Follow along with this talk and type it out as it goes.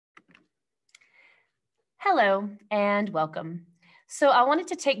Hello and welcome. So, I wanted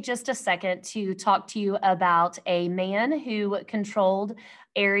to take just a second to talk to you about a man who controlled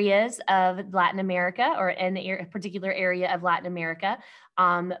areas of Latin America or a particular area of Latin America,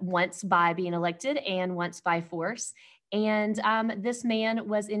 once by being elected and once by force. And this man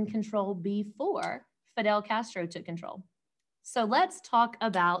was in control before Fidel Castro took control. So, let's talk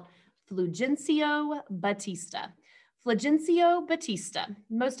about Fulgencio Batista. Fulgencio Batista.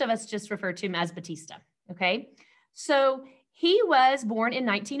 Most of us just refer to him as Batista. Okay, so he was born in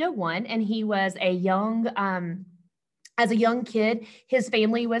 1901, and he was as a young kid, his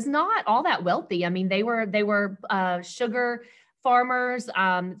family was not all that wealthy. I mean, they were sugar farmers.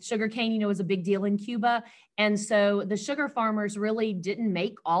 Sugar cane, was a big deal in Cuba, and so the sugar farmers really didn't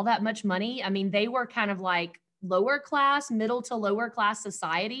make all that much money. I mean, they were kind of like lower class, middle to lower class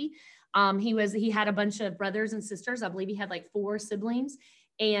society. He had a bunch of brothers and sisters. I believe he had like four siblings.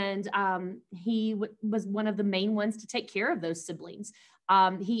 And he was one of the main ones to take care of those siblings.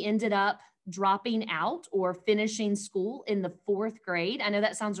 He ended up dropping out or finishing school in the fourth grade. I know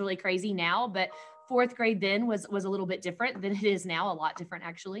that sounds really crazy now, but fourth grade then was a little bit different than it is now, a lot different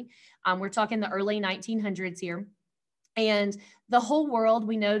actually. We're talking the early 1900s here. And the whole world,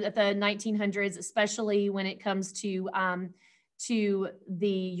 we know that the 1900s, especially when it comes to the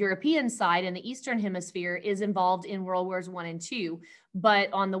European side and the Eastern Hemisphere, is involved in World Wars I and II. But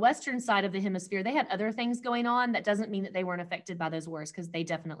on the Western side of the hemisphere, they had other things going on. That doesn't mean that they weren't affected by those wars, because they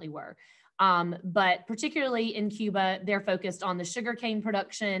definitely were. But particularly in Cuba, they're focused on the sugarcane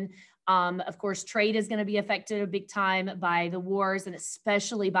production. Of course, trade is going to be affected a big time by the wars, and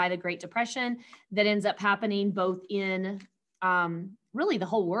especially by the Great Depression that ends up happening both in really the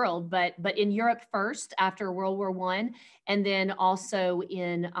whole world, but in Europe first after World War I, and then also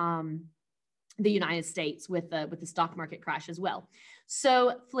in the United States with the stock market crash as well.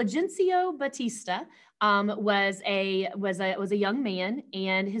 So Fulgencio Batista was a young man,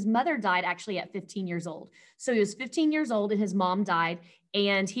 and his mother died actually at 15 years old. So he was 15 years old and his mom died,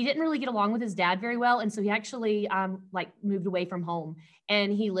 and he didn't really get along with his dad very well. And so he actually moved away from home,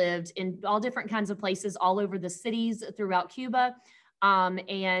 and he lived in all different kinds of places all over the cities throughout Cuba.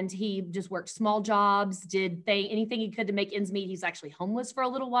 And he just worked small jobs, did anything he could to make ends meet. He's actually homeless for a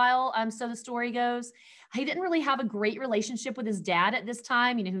little while. So the story goes. He didn't really have a great relationship with his dad at this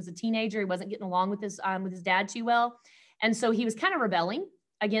time. He was a teenager. He wasn't getting along with his dad too well. And so he was kind of rebelling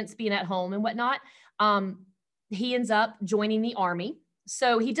against being at home and whatnot. He ends up joining the army.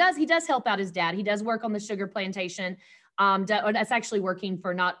 So he does help out his dad. He does work on the sugar plantation. That's actually working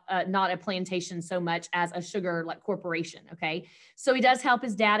for not a plantation so much as a sugar corporation. Okay. So he does help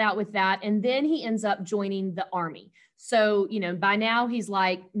his dad out with that. And then he ends up joining the army. So, by now he's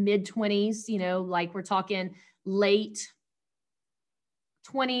like mid-20s, we're talking late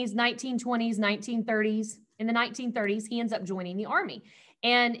 20s, 1920s, 1930s. In the 1930s, he ends up joining the army.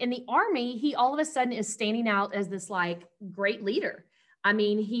 And in the army, he all of a sudden is standing out as this great leader. I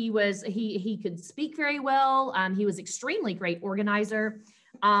mean, he could speak very well. He was extremely great organizer.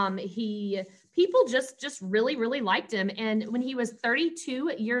 People just really, really liked him. And when he was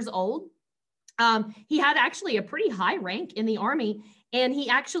 32 years old, he had actually a pretty high rank in the army. And he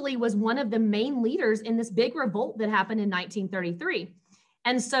actually was one of the main leaders in this big revolt that happened in 1933.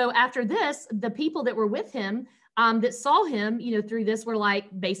 And so after this, the people that were with him, that saw him, through this were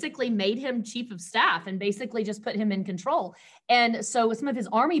basically made him chief of staff and basically just put him in control. And so some of his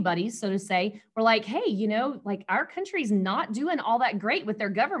army buddies, so to say, were like, hey, our country's not doing all that great with their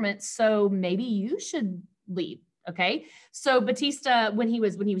government. So maybe you should leave. Okay. So Batista, when he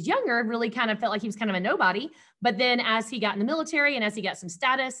was younger, really kind of felt like he was kind of a nobody. But then as he got in the military and as he got some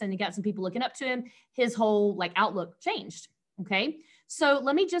status and he got some people looking up to him, his whole outlook changed. Okay. So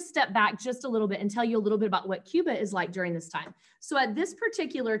let me just step back just a little bit and tell you a little bit about what Cuba is like during this time. So at this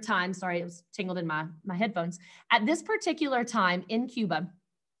particular time, sorry, it was tangled in my headphones. At this particular time in Cuba,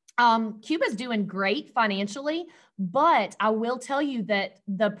 Cuba's doing great financially, but I will tell you that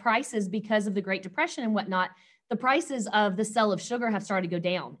the prices, because of the Great Depression and whatnot, the prices of the sale of sugar have started to go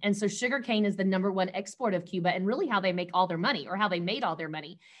down. And so sugarcane is the number one export of Cuba and really how they make all their money, or how they made all their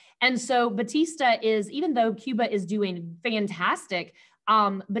money. And so Batista even though Cuba is doing fantastic,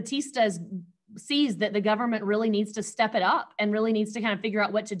 Batista sees that the government really needs to step it up and really needs to kind of figure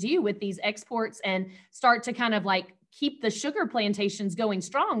out what to do with these exports and start to kind of keep the sugar plantations going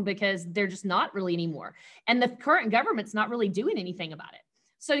strong, because they're just not really anymore. And the current government's not really doing anything about it.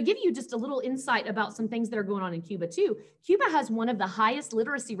 So to give you just a little insight about some things that are going on in Cuba too, Cuba has one of the highest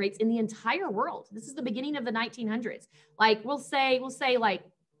literacy rates in the entire world. This is the beginning of the 1900s. We'll say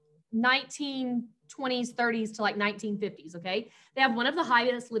 19 20s, 30s to like 1950s, okay? They have one of the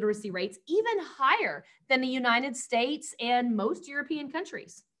highest literacy rates, even higher than the United States and most European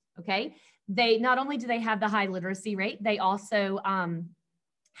countries, okay? They not only do they have the high literacy rate, they also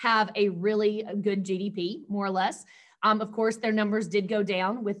have a really good GDP, more or less. Of course, their numbers did go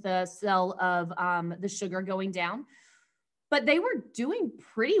down with the sale of the sugar going down, but they were doing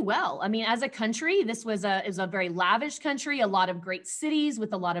pretty well. I mean, as a country, this was a very lavish country, a lot of great cities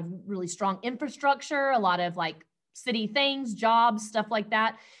with a lot of really strong infrastructure, a lot of like city things, jobs, stuff like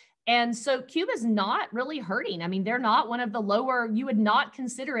that. And so Cuba's not really hurting. I mean, they're not one of the lower, you would not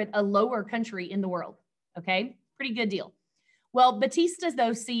consider it a lower country in the world. Okay, pretty good deal. Well, Batista,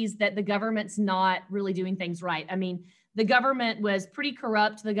 though, sees that the government's not really doing things right. I mean, the government was pretty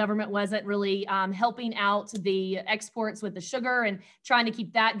corrupt. The government wasn't really helping out the exports with the sugar and trying to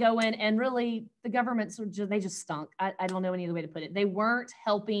keep that going. And really, the governments, they just stunk. I don't know any other way to put it. They weren't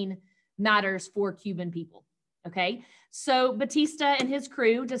helping matters for Cuban people. Okay. So Batista and his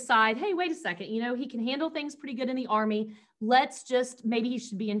crew decide, hey, wait a second, you know, he can handle things pretty good in the army. Let's just, maybe he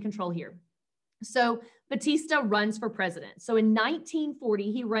should be in control here. So Batista runs for president. So in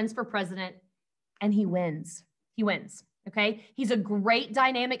 1940, he runs for president and he wins. He wins. Okay. He's a great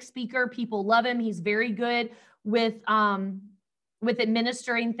dynamic speaker. People love him. He's very good with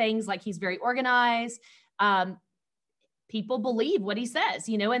administering things, like he's very organized. People believe what he says,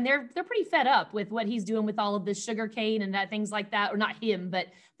 you know, and they're pretty fed up with what he's doing with all of this sugar cane and that things like that, or not him, but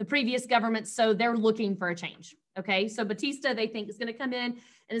the previous government. So they're looking for a change. Okay. So Batista, they think is going to come in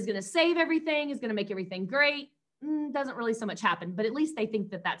and is going to save everything, is going to make everything great. Doesn't really so much happen, but at least they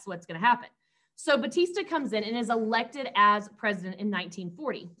think that that's what's going to happen. So Batista comes in and is elected as president in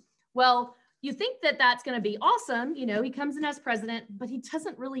 1940. Well, you think that that's going to be awesome. You know, he comes in as president, but he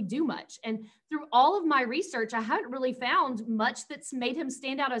doesn't really do much. And through all of my research, I haven't really found much that's made him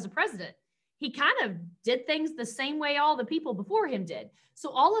stand out as a president. He kind of did things the same way all the people before him did. So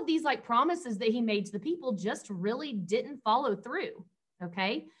all of these like promises that he made to the people just really didn't follow through.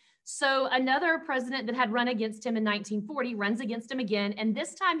 Okay. So another president that had run against him in 1940 runs against him again. And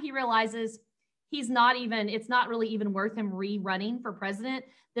this time he realizes it's not really even worth him rerunning for president.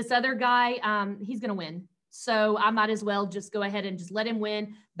 This other guy, he's going to win. So I might as well just go ahead and just let him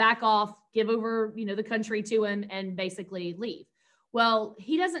win, back off, give over, you know, the country to him and basically leave. Well,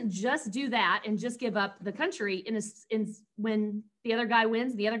 he doesn't just do that and just give up the country. When the other guy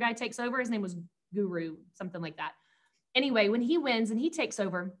wins, the other guy takes over. His name was Guru, something like that. Anyway, when he wins and he takes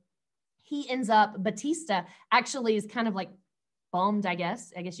over, he ends up, Batista actually is kind of like bummed, I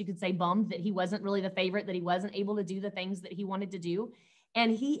guess you could say bummed that he wasn't really the favorite, that he wasn't able to do the things that he wanted to do. And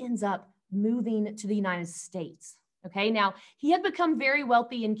he ends up moving to the United States. Okay. Now he had become very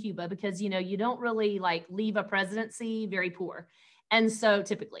wealthy in Cuba because, you know, you don't really like leave a presidency very poor. And so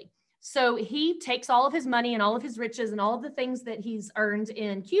typically, so he takes all of his money and all of his riches and all of the things that he's earned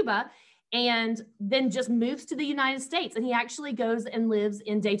in Cuba and then just moves to the United States. And he actually goes and lives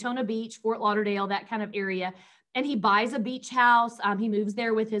in Daytona Beach, Fort Lauderdale, that kind of area. And he buys a beach house. He moves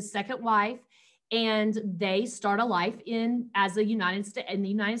there with his second wife, and they start a life in the United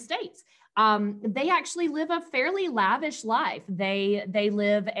States. They actually live a fairly lavish life. They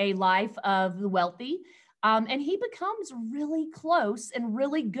live a life of the wealthy, and he becomes really close and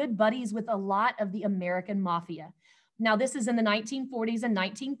really good buddies with a lot of the American mafia. Now, this is in the 1940s and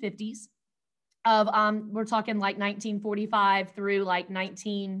 1950s. We're talking like 1945 through like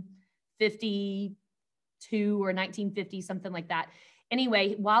 1952 or 1950, something like that.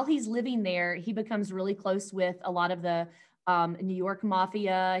 Anyway, while he's living there, he becomes really close with a lot of the New York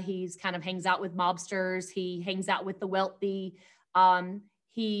mafia. He's kind of hangs out with mobsters. He hangs out with the wealthy.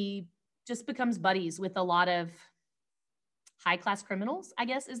 He just becomes buddies with a lot of high-class criminals, I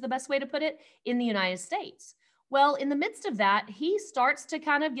guess is the best way to put it, in the United States. Well, in the midst of that, he starts to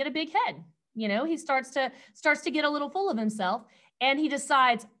kind of get a big head. You know, he starts to get a little full of himself, and he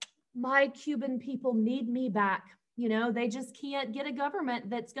decides, my Cuban people need me back. You know, they just can't get a government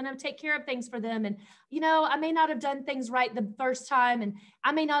that's going to take care of things for them. And, you know, I may not have done things right the first time, and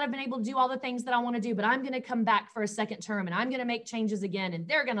I may not have been able to do all the things that I want to do, but I'm going to come back for a second term and I'm going to make changes again, and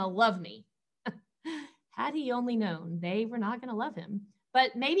they're going to love me. Had he only known, they were not going to love him.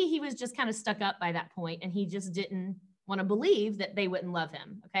 But maybe he was just kind of stuck up by that point, and he just didn't want to believe that they wouldn't love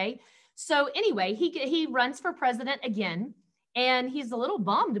him. Okay. So anyway, he runs for president again. And he's a little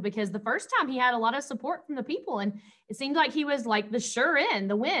bummed because the first time he had a lot of support from the people, and it seemed like he was like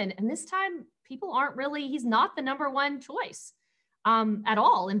the win. And this time people aren't really, he's not the number one choice. at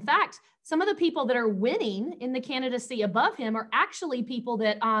all. In fact, some of the people that are winning in the candidacy above him are actually people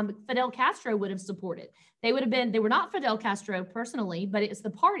that Fidel Castro would have supported. They were not Fidel Castro personally, but it's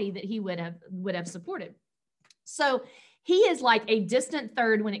the party that he would have supported. So he is like a distant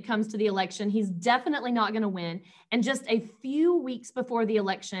third when it comes to the election. He's definitely not going to win. And just a few weeks before the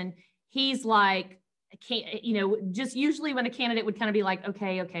election, he's like, just usually when a candidate would kind of be like,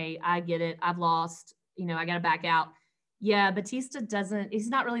 okay, I get it. I've lost, I got to back out. Yeah, Batista he's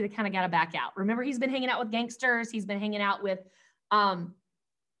not really the kind of guy to back out. Remember, he's been hanging out with gangsters. He's been hanging out with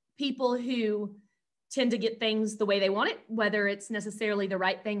people who tend to get things the way they want it, whether it's necessarily the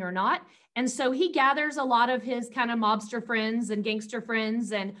right thing or not. And so he gathers a lot of his kind of mobster friends and gangster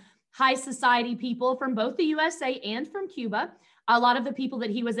friends and high society people from both the USA and from Cuba. A lot of the people that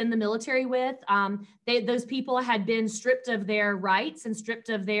he was in the military with, those people had been stripped of their rights and stripped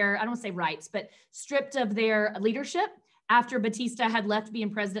of their, I don't want to say rights, but stripped of their leadership after Batista had left being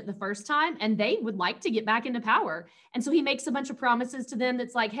president the first time, and they would like to get back into power. And so he makes a bunch of promises to them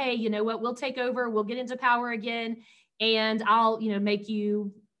that's like, hey, you know what, we'll take over, we'll get into power again, and I'll, make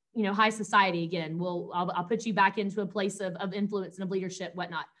you, high society again. I'll put you back into a place of influence and of leadership,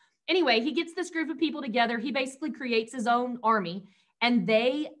 whatnot. Anyway, he gets this group of people together. He basically creates his own army, and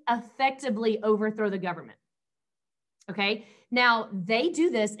they effectively overthrow the government. Okay. Now they do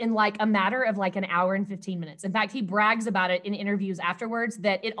this in like a matter of like an hour and 15 minutes. In fact, he brags about it in interviews afterwards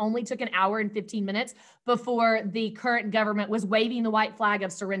that it only took an hour and 15 minutes before the current government was waving the white flag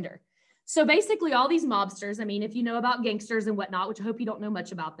of surrender. So basically all these mobsters, I mean, if you know about gangsters and whatnot, which I hope you don't know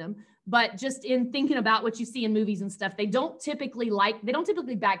much about them, but just in thinking about what you see in movies and stuff, they don't typically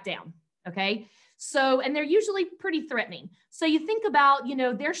back down. Okay. So, and they're usually pretty threatening. So you think about,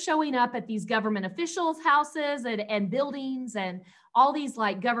 they're showing up at these government officials' houses and buildings and all these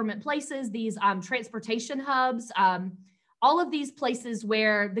like government places, these transportation hubs, all of these places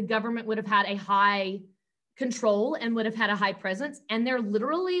where the government would have had a high control and would have had a high presence. And they're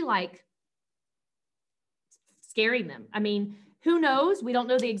literally like scaring them. I mean, who knows? We don't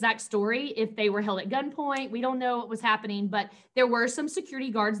know the exact story. If they were held at gunpoint, we don't know what was happening, but there were some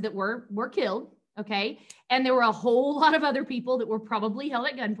security guards that were killed. Okay. And there were a whole lot of other people that were probably held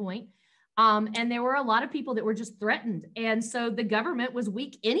at gunpoint. And there were a lot of people that were just threatened. And so the government was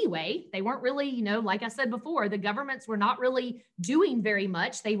weak anyway. They weren't really, like I said before, the governments were not really doing very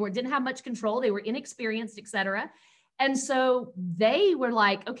much. They didn't have much control. They were inexperienced, et cetera. And so they were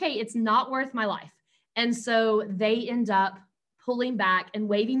like, okay, it's not worth my life. And so they end up pulling back and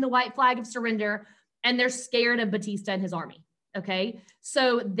waving the white flag of surrender. And they're scared of Batista and his army. Okay.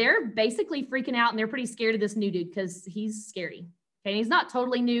 So they're basically freaking out and they're pretty scared of this new dude because he's scary. Okay. And he's not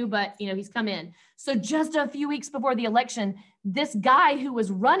totally new, but he's come in. So just a few weeks before the election, this guy who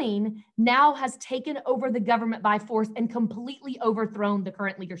was running now has taken over the government by force and completely overthrown the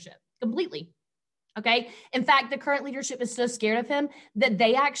current leadership completely. Okay. In fact, the current leadership is so scared of him that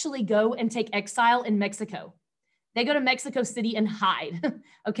they actually go and take exile in Mexico. They go to Mexico City and hide,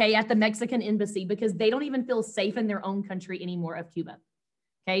 okay, at the Mexican embassy because they don't even feel safe in their own country anymore of Cuba.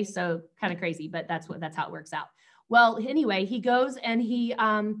 Okay, so kind of crazy, but that's how it works out. Well, anyway, he goes and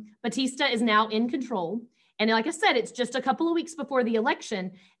Batista is now in control. And like I said, it's just a couple of weeks before the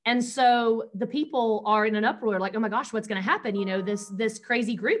election. And so the people are in an uproar like, oh my gosh, what's going to happen? This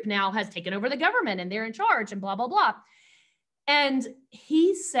crazy group now has taken over the government and they're in charge and blah, blah, blah. And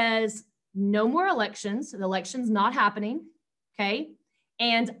he says, no more elections. The election's not happening. Okay.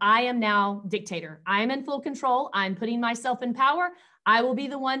 And I am now dictator. I am in full control. I'm putting myself in power. I will be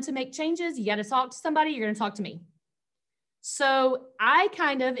the one to make changes. You got to talk to somebody. You're going to talk to me. So I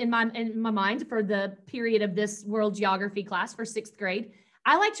kind of, in my mind for the period of this world geography class for 6th grade,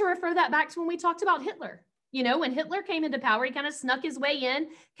 I like to refer that back to when we talked about Hitler. When Hitler came into power, he kind of snuck his way in,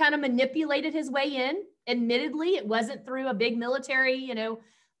 kind of manipulated his way in. Admittedly, it wasn't through a big military,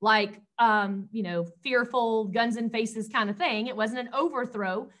 fearful guns and faces kind of thing. It wasn't an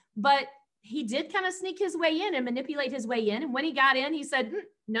overthrow, but he did kind of sneak his way in and manipulate his way in. And when he got in, he said,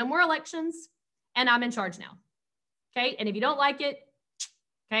 no more elections and I'm in charge now. Okay. And if you don't like it,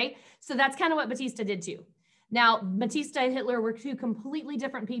 okay. So that's kind of what Batista did too. Now, Batista and Hitler were two completely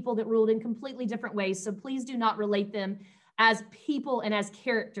different people that ruled in completely different ways. So please do not relate them as people and as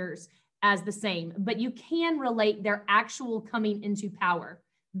characters as the same, but you can relate their actual coming into power.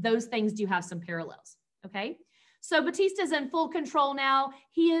 Those things do have some parallels. Okay. So Batista's in full control now.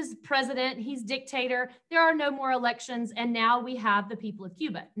 He is president. He's dictator. There are no more elections. And now we have the people of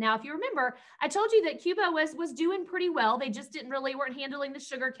Cuba. Now, if you remember, I told you that Cuba was doing pretty well. They just weren't handling the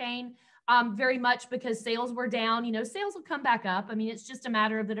sugarcane very much because sales were down. You know, sales will come back up. I mean, it's just a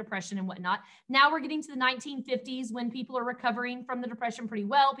matter of the Depression and whatnot. Now we're getting to the 1950s when people are recovering from the Depression pretty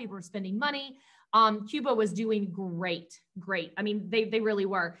well. People are spending money. Cuba was doing great. I mean, they really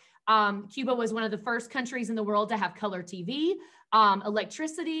were. Cuba was one of the first countries in the world to have color TV,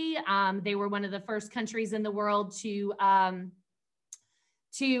 electricity. They were one of the first countries in the world to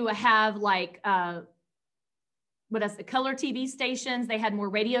have like, what else? The color TV stations. They had more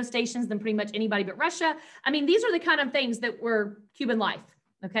radio stations than pretty much anybody but Russia. I mean, these are the kind of things that were Cuban life,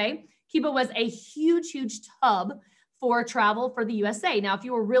 okay? Cuba was a huge, huge hub for travel for the USA. Now, if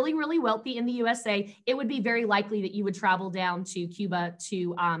you were really, really wealthy in the USA, it would be very likely that you would travel down to Cuba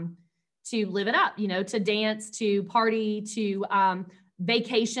to live it up, you know, to dance, to party, to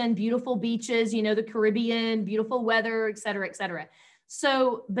vacation, beautiful beaches, you know, the Caribbean, beautiful weather, et cetera, et cetera.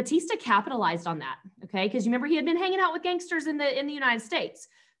 So Batista capitalized on that, okay? Because you remember he had been hanging out with gangsters in the United States.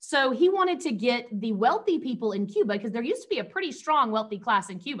 So he wanted to get the wealthy people in Cuba, because there used to be a pretty strong wealthy class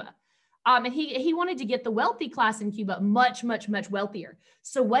in Cuba. And he wanted to get the wealthy class in Cuba much, much, much wealthier.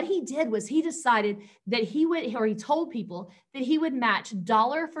 So what he did was he decided that he told people that he would match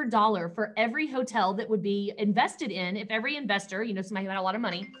dollar for dollar for every hotel that would be invested in. If every investor, you know, somebody who had a lot of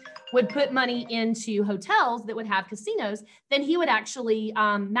money, would put money into hotels that would have casinos, then he would actually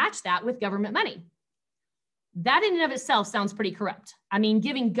match that with government money. That in and of itself sounds pretty corrupt. I mean,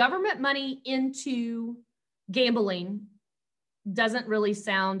 giving government money into gambling doesn't really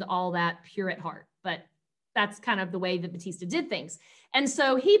sound all that pure at heart, but that's kind of the way that Batista did things. And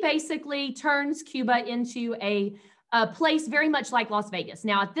so he basically turns Cuba into a place very much like Las Vegas.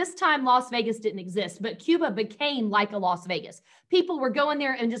 Now, at this time, Las Vegas didn't exist, but Cuba became like a Las Vegas. People were going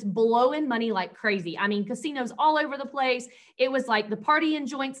there and just blowing money like crazy. I mean, casinos all over the place. It was like the party and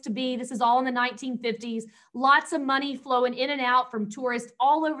joints to be. This is all in the 1950s. Lots of money flowing in and out from tourists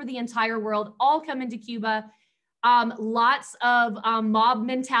all over the entire world, all coming to Cuba. Lots of mob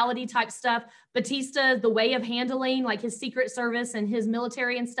mentality type stuff. Batista, the way of handling like his Secret Service and his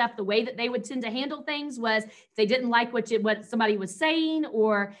military and stuff, the way that they would tend to handle things was if they didn't like what somebody was saying,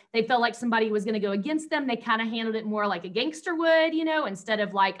 or they felt like somebody was going to go against them, they kind of handled it more like a gangster would, you know, instead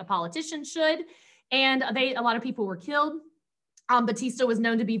of like a politician should. And a lot of people were killed. Batista was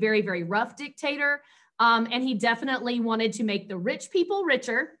known to be very, very rough dictator. And he definitely wanted to make the rich people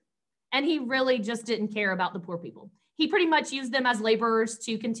richer. And he really just didn't care about the poor people. He pretty much used them as laborers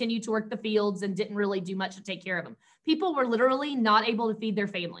to continue to work the fields and didn't really do much to take care of them. People were literally not able to feed their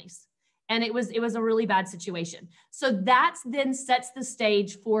families. And it was a really bad situation. So that then sets the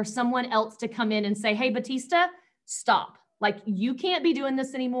stage for someone else to come in and say, hey, Batista, stop. Like, you can't be doing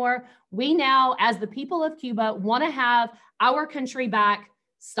this anymore. We now, as the people of Cuba, want to have our country back.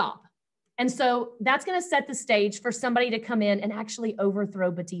 Stop. And so that's going to set the stage for somebody to come in and actually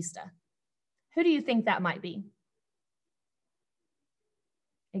overthrow Batista. Who do you think that might be?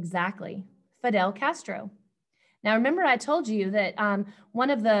 Exactly, Fidel Castro. Now, remember I told you that one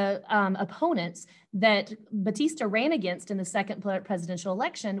of the opponents that Batista ran against in the second presidential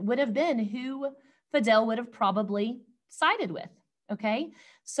election would have been who Fidel would have probably sided with, okay?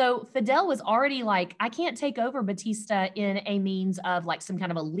 So Fidel was already like, I can't take over Batista in a means of like some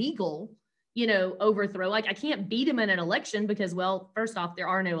kind of a legal, you know, overthrow. Like, I can't beat him in an election because, well, first off, there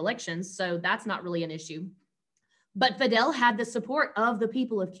are no elections. So that's not really an issue. But Fidel had the support of the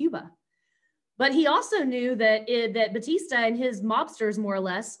people of Cuba. But he also knew that that Batista and his mobsters, more or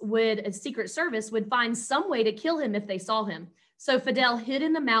less, Secret Service would find some way to kill him if they saw him. So Fidel hid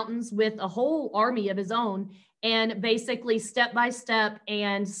in the mountains with a whole army of his own, and basically step by step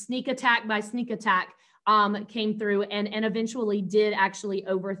and sneak attack by sneak attack came through and eventually did actually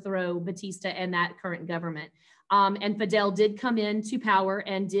overthrow Batista and that current government. And Fidel did come into power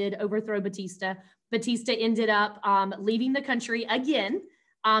and did overthrow Batista. Batista ended up leaving the country again,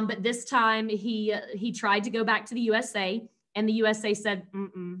 but this time he tried to go back to the USA, and the USA said,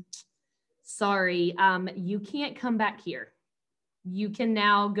 sorry, you can't come back here. You can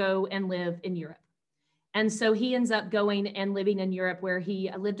now go and live in Europe. And so he ends up going and living in Europe, where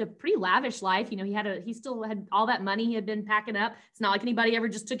he lived a pretty lavish life. You know, he still had all that money he had been packing up. It's not like anybody ever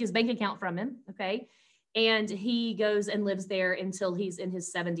just took his bank account from him, okay? And he goes and lives there until he's in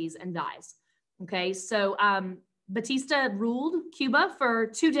his 70s and dies, okay? So Batista ruled Cuba for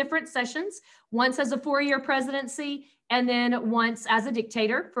 2 different sessions, once as a 4-year presidency, and then once as a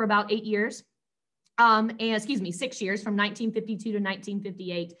dictator for about 8 years. 6 years, from 1952 to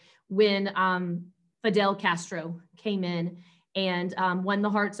 1958, when Fidel Castro came in and won the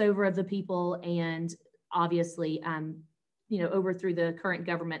hearts over of the people, and obviously, overthrew the current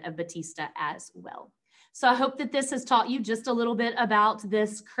government of Batista as well. So I hope that this has taught you just a little bit about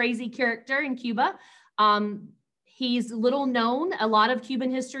this crazy character in Cuba. He's little known. A lot of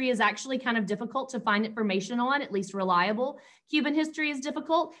Cuban history is actually kind of difficult to find information on, at least reliable. Cuban history is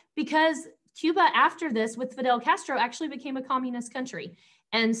difficult because Cuba, after this, with Fidel Castro, actually became a communist country.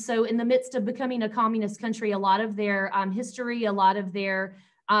 And so in the midst of becoming a communist country, a lot of their history, a lot of their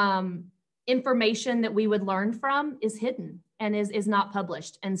information that we would learn from is hidden and is not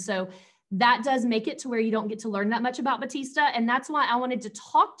published. And so that does make it to where you don't get to learn that much about Batista. And that's why I wanted to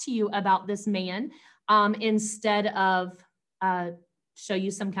talk to you about this man instead of show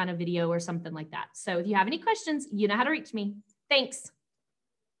you some kind of video or something like that. So if you have any questions, you know how to reach me. Thanks.